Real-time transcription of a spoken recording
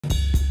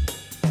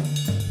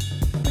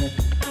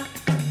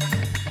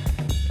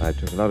I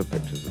took a lot of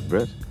pictures of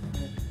Britt,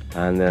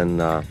 and then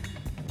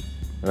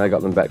when I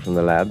got them back from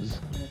the labs,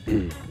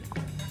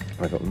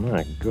 I thought,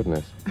 my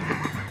goodness.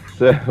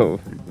 So,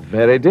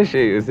 very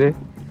dishy, you see.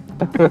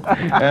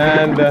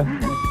 And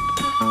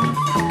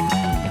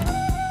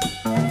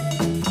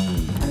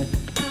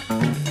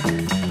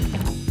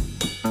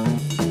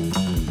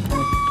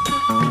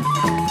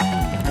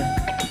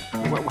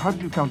well, how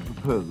did you come to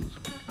propose?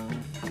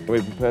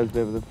 we proposed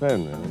over the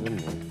phone, really,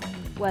 didn't we?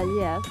 Well,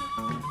 yes.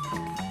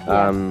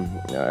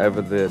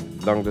 Over the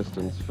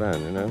long-distance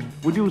phone, you know.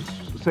 Would you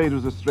say it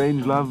was a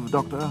strange love,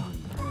 Doctor?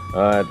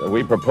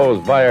 We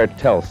proposed via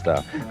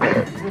Telstar.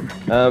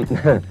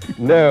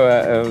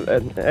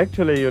 No,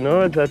 actually, you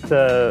know, that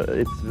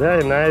it's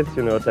very nice,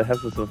 you know, to have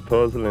this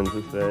proposal in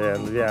this way,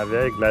 and we are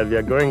very glad. We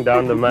are going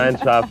down the mine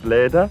shaft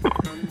later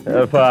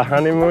for our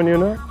honeymoon, you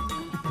know,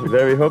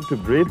 where we hope to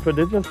breed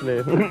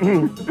prodigiously.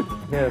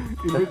 Yes.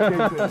 In which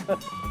case,